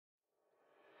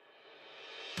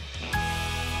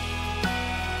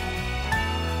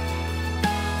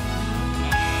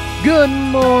Good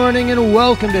morning and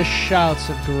welcome to Shouts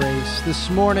of Grace.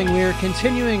 This morning we are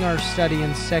continuing our study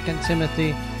in 2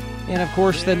 Timothy. And of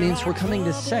course that means we're coming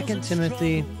to 2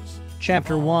 Timothy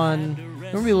chapter 1.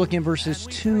 We're going to be looking at verses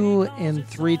 2 and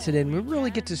 3 today. And we really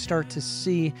get to start to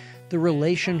see the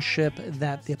relationship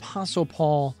that the Apostle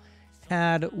Paul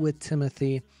had with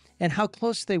Timothy and how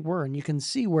close they were. And you can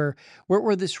see where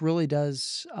this really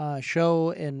does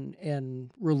show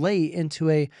and relate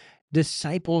into a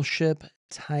discipleship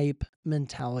type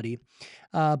mentality.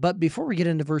 But before we get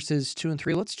into verses 2 and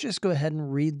 3, let's just go ahead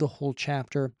and read the whole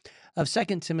chapter of 2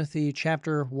 Timothy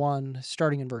chapter 1,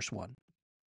 starting in verse 1.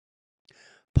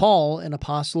 Paul, an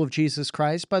apostle of Jesus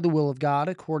Christ by the will of God,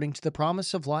 according to the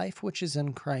promise of life which is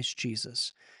in Christ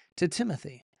Jesus, to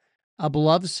Timothy, a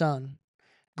beloved son,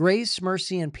 grace,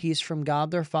 mercy, and peace from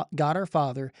God our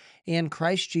Father and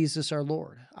Christ Jesus our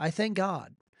Lord. I thank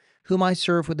God, whom I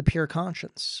serve with a pure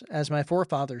conscience, as my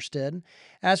forefathers did,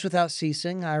 as without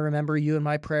ceasing I remember you in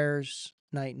my prayers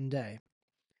night and day,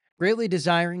 greatly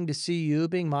desiring to see you,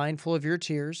 being mindful of your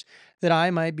tears, that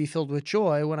I might be filled with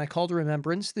joy when I call to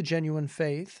remembrance the genuine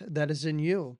faith that is in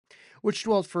you, which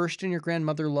dwelt first in your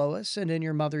grandmother Lois and in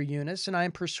your mother Eunice, and I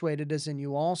am persuaded is in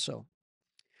you also.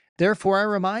 Therefore I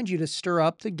remind you to stir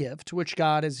up the gift which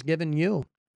God has given you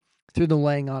through the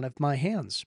laying on of my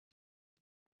hands.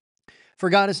 For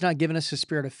God has not given us a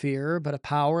spirit of fear, but of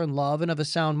power and love and of a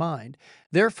sound mind.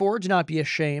 Therefore do not be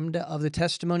ashamed of the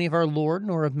testimony of our Lord,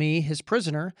 nor of me, his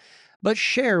prisoner, but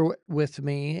share with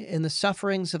me in the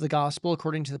sufferings of the gospel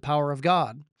according to the power of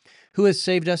God, who has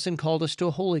saved us and called us to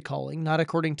a holy calling, not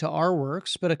according to our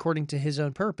works, but according to his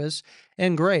own purpose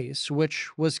and grace, which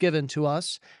was given to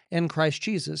us in Christ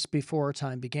Jesus before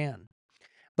time began,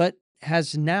 but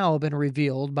has now been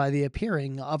revealed by the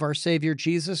appearing of our Savior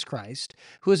Jesus Christ,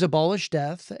 who has abolished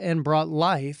death and brought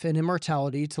life and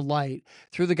immortality to light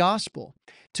through the gospel,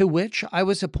 to which I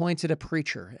was appointed a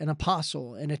preacher, an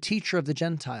apostle, and a teacher of the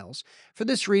Gentiles. For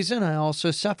this reason I also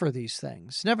suffer these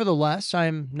things. Nevertheless, I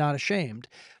am not ashamed,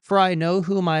 for I know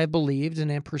whom I have believed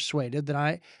and am persuaded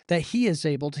that he is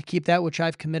able to keep that which I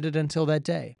have committed until that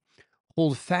day.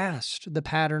 Hold fast the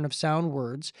pattern of sound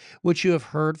words which you have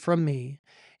heard from me,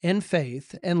 in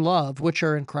faith and love which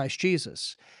are in Christ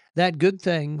Jesus. That good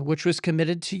thing which was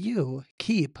committed to you,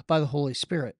 keep by the Holy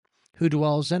Spirit, who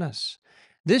dwells in us.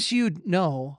 This you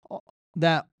know,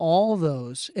 that all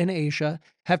those in Asia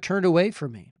have turned away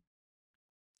from me,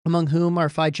 among whom are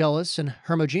Phygelus and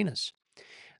Hermogenes.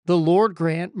 The Lord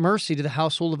grant mercy to the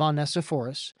household of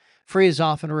Onesiphorus, for he has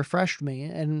often refreshed me,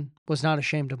 and was not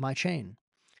ashamed of my chain.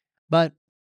 But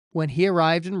when he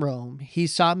arrived in Rome, he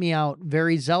sought me out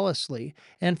very zealously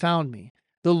and found me.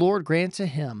 The Lord grant to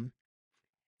him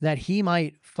that he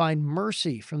might find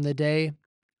mercy from the day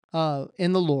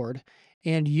in the Lord,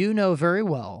 and you know very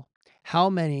well how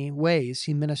many ways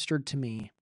he ministered to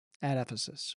me at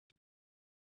Ephesus.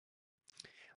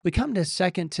 We come to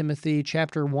 2 Timothy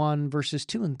chapter 1, verses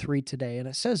 2 and 3 today, and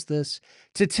it says this,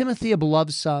 to Timothy, a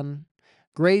beloved son,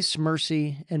 grace,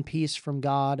 mercy, and peace from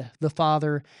God, the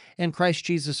Father, and Christ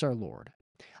Jesus our Lord.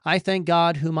 I thank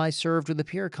God, whom I served with a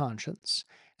pure conscience,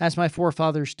 as my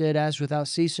forefathers did, as without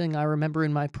ceasing I remember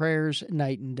in my prayers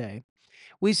night and day.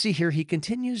 We see here he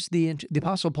continues, the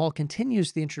Apostle Paul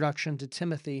continues the introduction to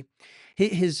Timothy,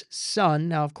 his son.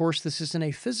 Now, of course, this isn't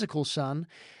a physical son.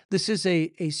 This is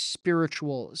a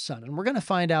spiritual son. And we're going to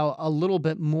find out a little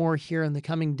bit more here in the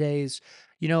coming days,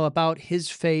 about his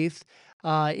faith,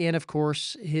 and of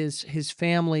course, his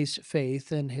family's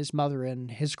faith and his mother and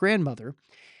his grandmother.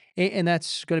 And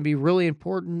that's going to be really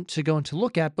important to go and to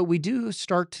look at. But we do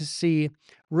start to see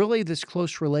really this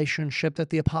close relationship that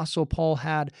the Apostle Paul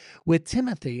had with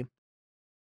Timothy.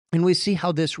 And we see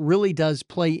how this really does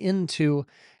play into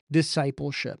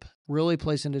discipleship, really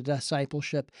plays into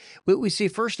discipleship. We see,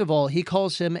 first of all, he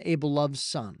calls him a beloved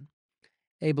son.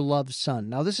 A beloved son.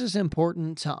 Now, this is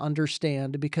important to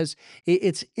understand because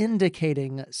it's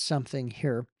indicating something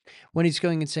here when he's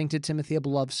going and saying to Timothy, a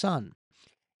beloved son.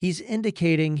 He's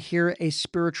indicating here a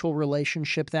spiritual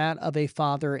relationship, that of a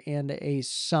father and a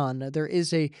son. There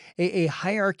is a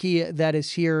hierarchy that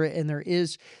is here, and there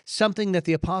is something that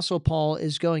the Apostle Paul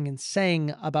is going and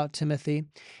saying about Timothy.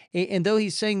 And though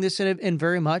he's saying this in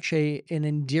very much an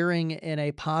endearing and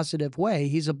a positive way,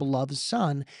 he's a beloved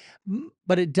son,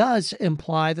 but it does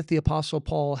imply that the Apostle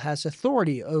Paul has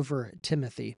authority over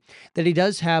Timothy, that he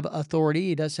does have authority,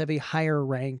 he does have a higher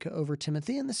rank over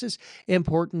Timothy, and this is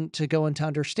important to go and to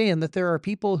understand that there are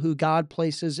people who God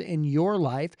places in your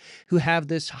life who have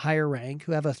this higher rank,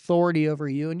 who have authority over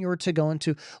you, and you're to go and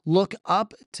to look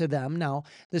up to them. Now,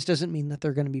 this doesn't mean that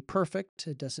they're going to be perfect.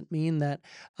 It doesn't mean that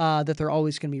they're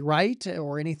always going to be necessarily right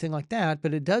or anything like that,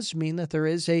 but it does mean that there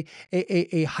is a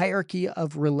hierarchy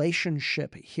of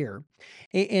relationship here.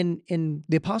 And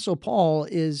the Apostle Paul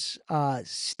is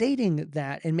stating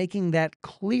that and making that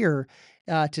clear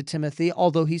to Timothy,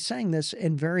 although he's saying this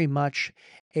in very much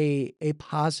a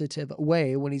positive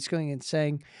way when he's going and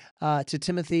saying to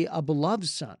Timothy, a beloved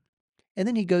son. And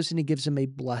then he goes and he gives him a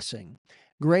blessing.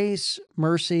 Grace,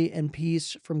 mercy, and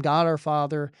peace from God our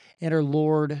Father and our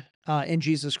Lord, and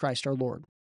Jesus Christ our Lord.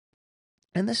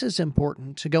 And this is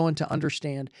important to go and to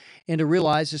understand and to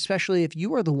realize, especially if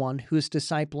you are the one who is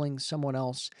discipling someone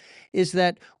else, is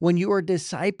that when you are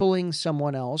discipling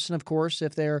someone else, and of course,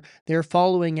 if they're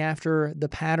following after the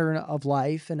pattern of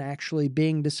life and actually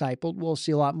being discipled, we'll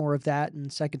see a lot more of that in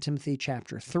 2 Timothy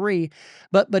chapter 3.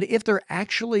 But if they're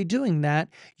actually doing that,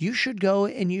 you should go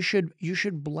and you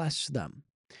should bless them.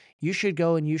 You should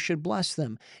go and you should bless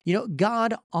them. You know,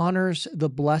 God honors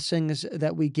the blessings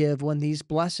that we give when these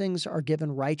blessings are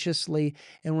given righteously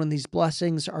and when these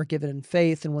blessings are given in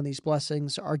faith and when these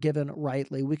blessings are given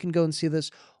rightly. We can go and see this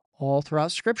all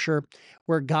throughout Scripture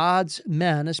where God's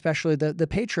men, especially the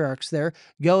patriarchs there,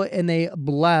 go and they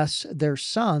bless their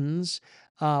sons.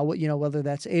 Whether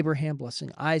that's Abraham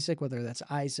blessing Isaac, whether that's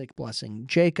Isaac blessing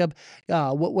Jacob,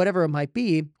 whatever it might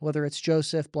be, whether it's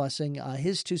Joseph blessing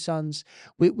his two sons,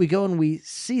 we go and we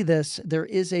see this. There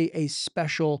is a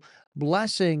special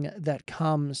blessing that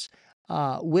comes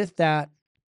with that,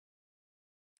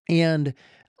 and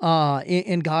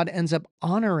God ends up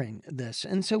honoring this.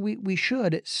 And so we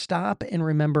should stop and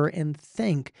remember and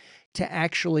think to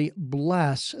actually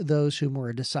bless those whom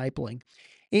we're discipling.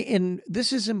 And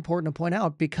this is important to point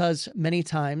out because many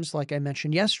times, like I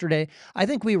mentioned yesterday, I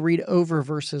think we read over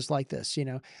verses like this,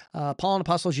 Paul, an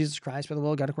apostle of Jesus Christ, by the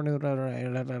will of God, according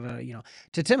to,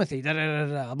 to Timothy,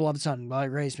 a beloved son, by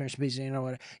grace, mercy, peace,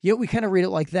 we kind of read it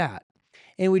like that.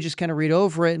 And we just kind of read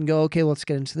over it and go, okay, let's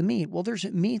get into the meat. Well, there's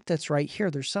meat that's right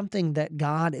here. There's something that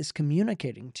God is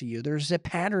communicating to you. There's a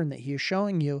pattern that he is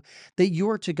showing you that you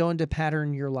are to go into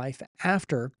pattern your life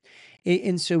after.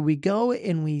 And so we go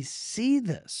and we see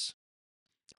this.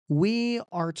 We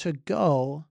are to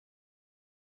go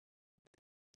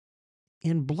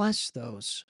and bless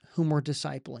those whom we're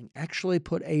discipling. Actually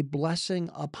put a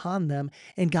blessing upon them,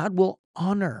 and God will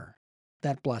honor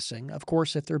that blessing. Of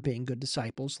course, if they're being good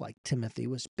disciples, like Timothy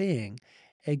was being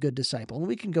a good disciple. And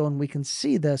we can go and we can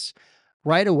see this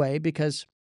right away because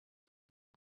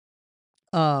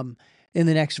in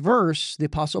the next verse, the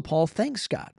Apostle Paul thanks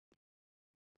God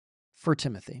for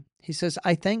Timothy. He says,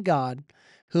 I thank God,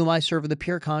 whom I serve with a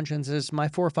pure conscience, as my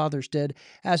forefathers did,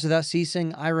 as without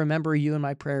ceasing I remember you in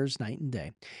my prayers night and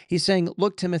day. He's saying,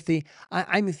 look, Timothy,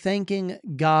 I'm thanking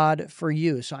God for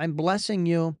you. So I'm blessing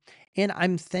you, and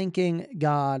I'm thanking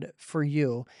God for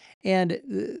you.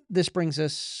 And this brings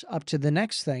us up to the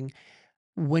next thing.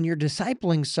 When you're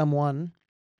discipling someone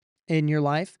in your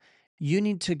life, you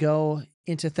need to go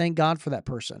and to thank God for that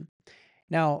person.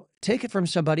 Now, take it from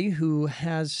somebody who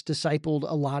has discipled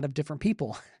a lot of different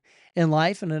people in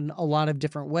life and in a lot of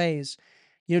different ways.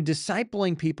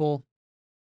 Discipling people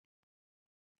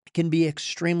can be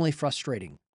extremely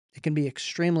frustrating. It can be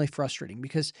extremely frustrating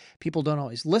because people don't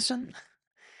always listen.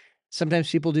 Sometimes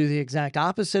people do the exact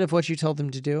opposite of what you told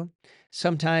them to do.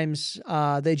 Sometimes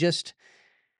they just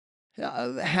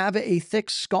have a thick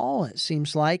skull, it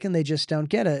seems like, and they just don't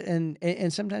get it.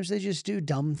 And sometimes they just do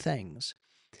dumb things.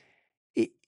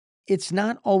 It's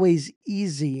not always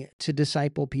easy to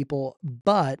disciple people,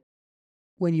 but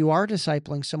when you are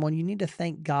discipling someone, you need to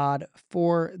thank God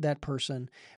for that person,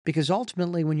 because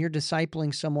ultimately when you're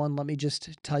discipling someone, let me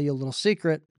just tell you a little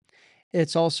secret,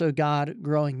 it's also God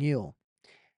growing you.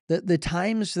 The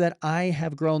times that I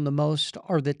have grown the most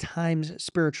are the times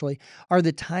spiritually, are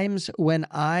the times when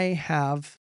I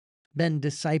have been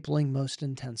discipling most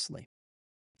intensely.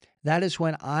 That is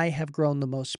when I have grown the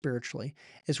most spiritually,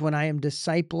 is when I am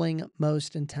discipling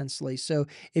most intensely. So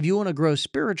if you want to grow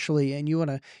spiritually and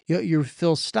you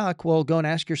feel stuck, well, go and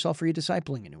ask yourself, are you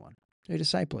discipling anyone? Are you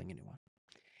discipling anyone?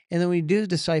 And then when you do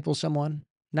disciple someone,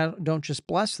 don't just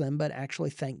bless them, but actually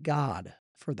thank God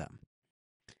for them.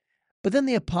 But then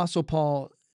the Apostle Paul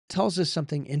tells us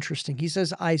something interesting. He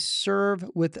says, I serve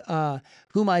with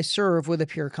whom I serve with a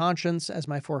pure conscience, as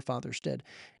my forefathers did.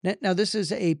 Now this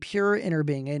is a pure inner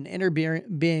being, an inner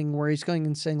being where he's going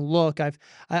and saying, look,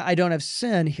 I don't have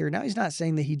sin here. Now he's not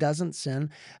saying that he doesn't sin,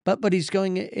 but he's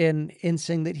going in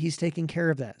saying that he's taking care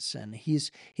of that sin.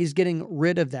 He's getting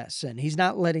rid of that sin. He's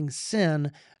not letting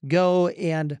sin go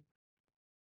and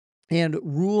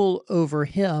rule over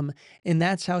him. And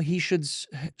that's how he should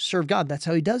serve God. That's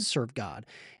how he does serve God.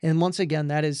 And once again,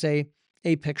 that is a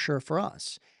picture for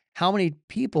us. How many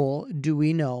people do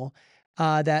we know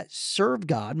that serve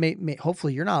God?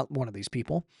 Hopefully, you're not one of these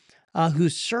people who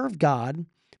serve God,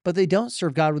 but they don't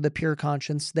serve God with a pure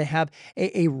conscience. They have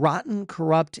a rotten,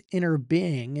 corrupt inner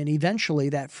being, and eventually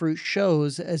that fruit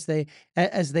shows as they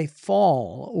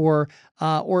fall, or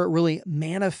it really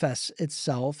manifests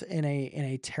itself in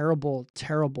a terrible,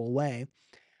 terrible way.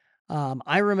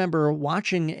 I remember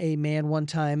watching a man one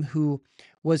time who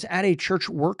was at a church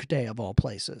workday of all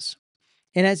places.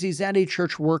 And as he's at a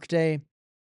church workday,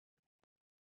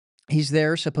 he's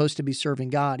there supposed to be serving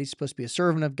God. He's supposed to be a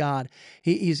servant of God.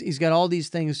 He's got all these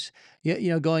things,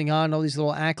 going on, all these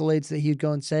little accolades that he'd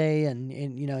go and say, and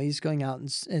he's going out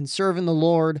and serving the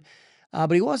Lord.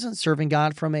 But he wasn't serving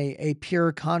God from a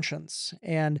pure conscience.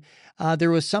 And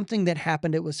there was something that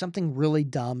happened. It was something really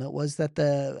dumb. It was that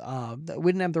that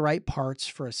we didn't have the right parts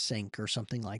for a sink or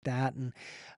something like that.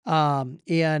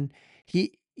 And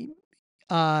he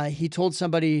he told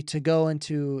somebody to go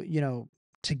into,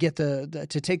 to get to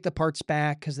take the parts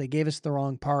back because they gave us the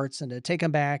wrong parts, and to take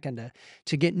them back and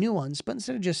to get new ones. But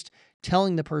instead of just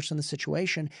telling the person the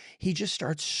situation, he just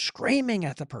starts screaming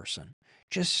at the person,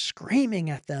 just screaming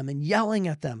at them and yelling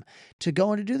at them to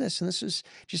go and to do this. And this is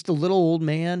just a little old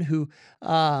man who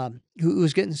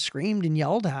was getting screamed and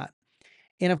yelled at.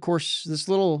 And of course, this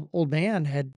little old man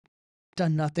had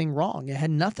done nothing wrong. It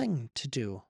had nothing to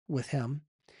do with him.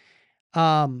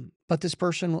 But this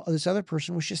other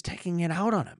person was just taking it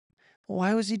out on him. Well,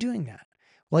 why was he doing that?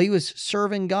 Well, he was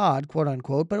serving God, quote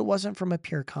unquote, but it wasn't from a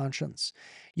pure conscience.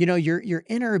 Your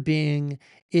inner being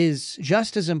is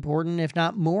just as important, if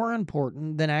not more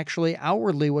important, than actually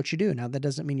outwardly what you do. Now, that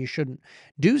doesn't mean you shouldn't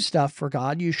do stuff for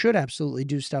God. You should absolutely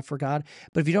do stuff for God.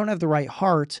 But if you don't have the right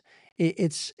heart,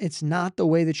 it's not the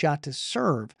way that you ought to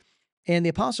serve. And the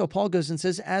Apostle Paul goes and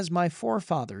says, as my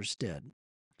forefathers did.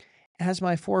 As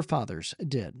my forefathers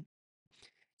did.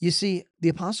 You see, the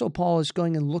Apostle Paul is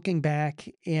going and looking back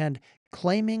and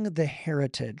claiming the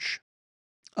heritage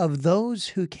of those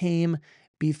who came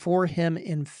before him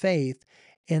in faith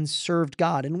and served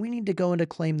God. And we need to go and to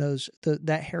claim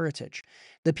that heritage.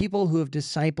 The people who have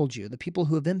discipled you, the people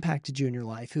who have impacted you in your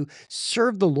life, who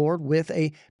served the Lord with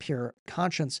a pure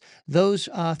conscience. Those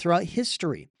throughout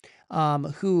history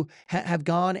who have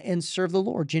gone and served the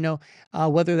Lord.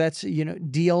 Whether that's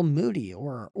D.L. Moody,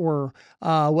 or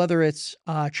whether it's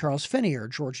Charles Finney or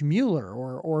George Mueller,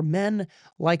 or men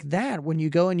like that. When you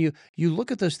go and you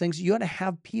look at those things, you ought to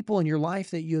have people in your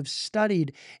life that you have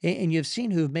studied and you've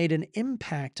seen who have made an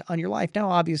impact on your life. Now,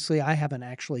 obviously, I haven't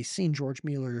actually seen George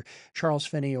Mueller, Charles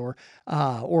Finney, or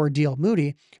D.L.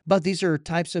 Moody, but these are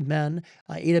types of men.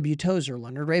 A.W. Tozer,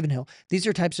 Leonard Ravenhill. These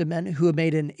are types of men who have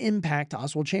made an impact.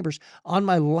 Oswald Chambers on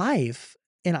my life,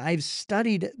 and I've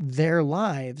studied their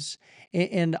lives,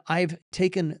 and I've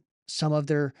taken some of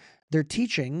their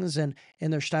teachings and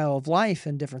their style of life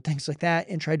and different things like that,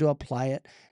 and tried to apply it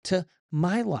to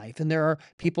my life. And there are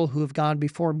people who have gone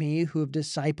before me who have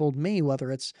discipled me, whether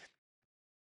it's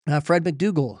Fred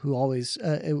McDougall, who always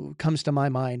comes to my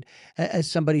mind as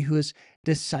somebody who has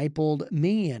discipled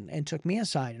me and took me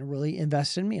aside and really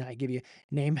invested in me. And I give you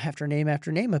name after name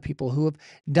after name of people who have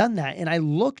done that. And I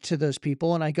look to those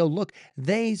people and I go, look,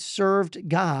 they served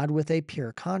God with a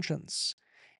pure conscience.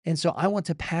 And so I want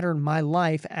to pattern my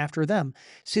life after them.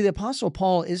 See, the Apostle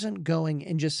Paul isn't going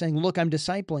and just saying, look, I'm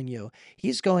discipling you.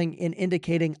 He's going and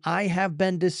indicating, I have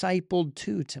been discipled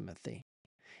too, Timothy.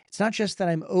 It's not just that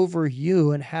I'm over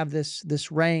you and have this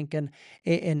rank and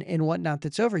whatnot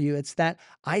that's over you. It's that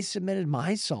I submitted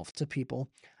myself to people.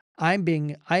 I have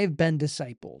been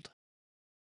discipled.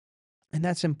 And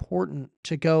that's important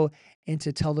to go and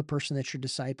to tell the person that you're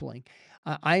discipling.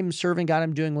 I'm serving God.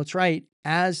 I'm doing what's right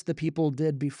as the people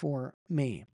did before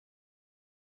me.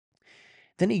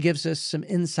 Then he gives us some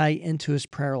insight into his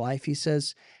prayer life. He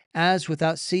says, as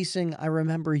without ceasing, I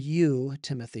remember you,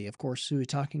 Timothy, of course, who he's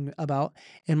talking about,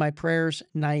 in my prayers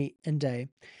night and day.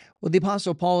 What the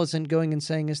Apostle Paul isn't going and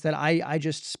saying is that I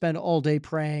just spend all day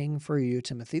praying for you,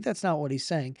 Timothy. That's not what he's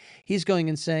saying. He's going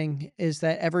and saying is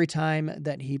that every time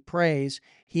that he prays,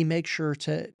 he makes sure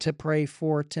to pray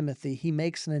for Timothy. He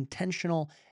makes an intentional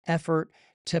effort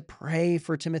to pray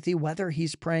for Timothy, whether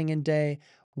he's praying in day,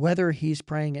 whether he's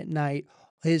praying at night.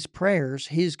 His prayers,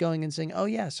 he's going and saying, oh,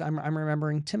 yes, I'm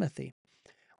remembering Timothy.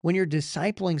 When you're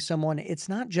discipling someone, it's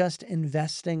not just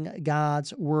investing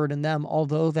God's word in them,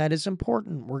 although that is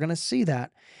important. We're going to see that.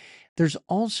 There's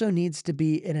also needs to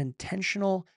be an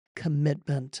intentional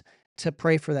commitment to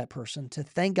pray for that person, to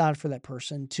thank God for that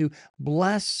person, to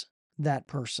bless that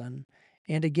person,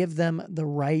 and to give them the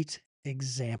right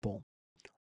example.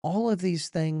 All of these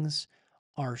things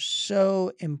are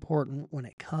so important when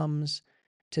it comes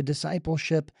to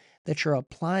discipleship, that you're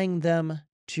applying them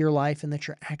to your life, and that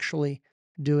you're actually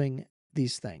doing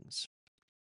these things.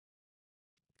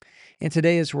 And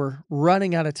today, as we're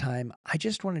running out of time, I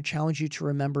just want to challenge you to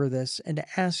remember this and to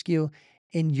ask you,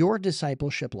 in your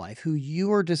discipleship life, who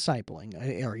you are discipling,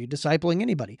 are you discipling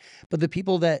anybody? But the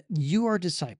people that you are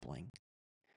discipling,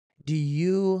 do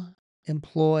you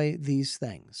employ these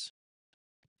things?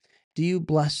 Do you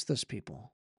bless those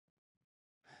people?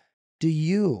 Do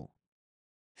you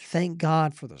thank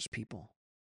God for those people?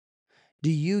 Do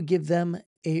you give them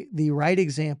the right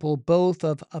example, both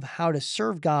of how to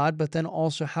serve God, but then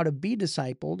also how to be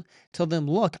discipled? Tell them,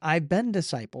 look, I've been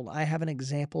discipled. I have an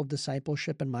example of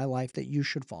discipleship in my life that you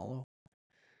should follow.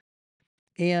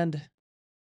 And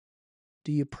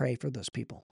do you pray for those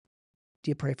people?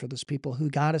 Do you pray for those people who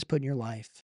God has put in your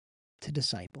life to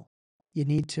disciple? You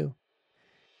need to.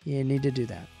 You need to do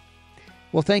that.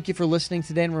 Well, thank you for listening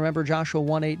today. And remember, Joshua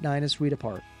 1:8-9 is we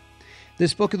depart.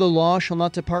 This book of the law shall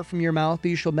not depart from your mouth, but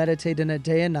you shall meditate in it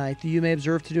day and night, that you may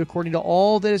observe to do according to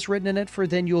all that is written in it, for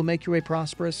then you will make your way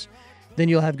prosperous, then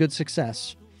you'll have good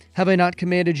success. Have I not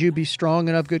commanded you, be strong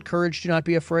and of good courage, do not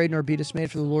be afraid nor be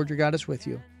dismayed, for the Lord your God is with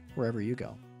you, wherever you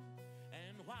go.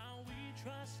 And while we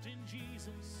trust in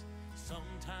Jesus,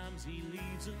 sometimes he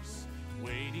leaves us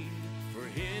waiting for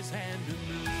his hand to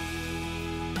move.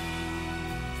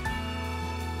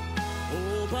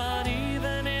 Oh, but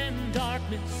even in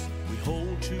darkness, we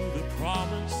hold to the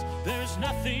promise. There's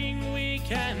nothing we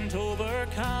can't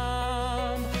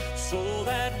overcome. So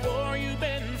that war you've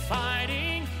been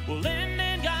fighting will end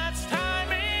in God's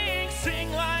timing. Sing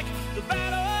like the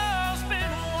battle's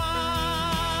been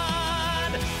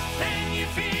won. Can you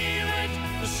feel it?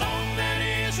 The song that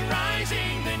is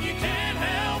rising, then you can't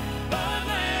help but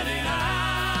let it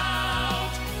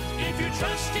out. If you're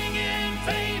trusting in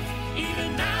faith,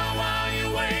 even now while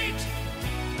you wait,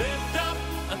 lift up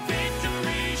a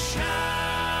victory shout.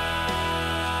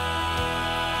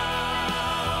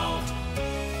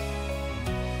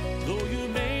 Though you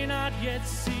may not yet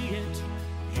see it,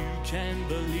 you can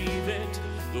believe it.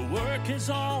 The work has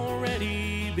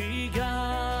already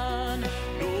begun.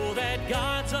 Know that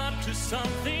God's up to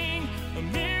something. A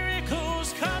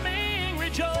miracle's coming.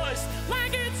 Rejoice.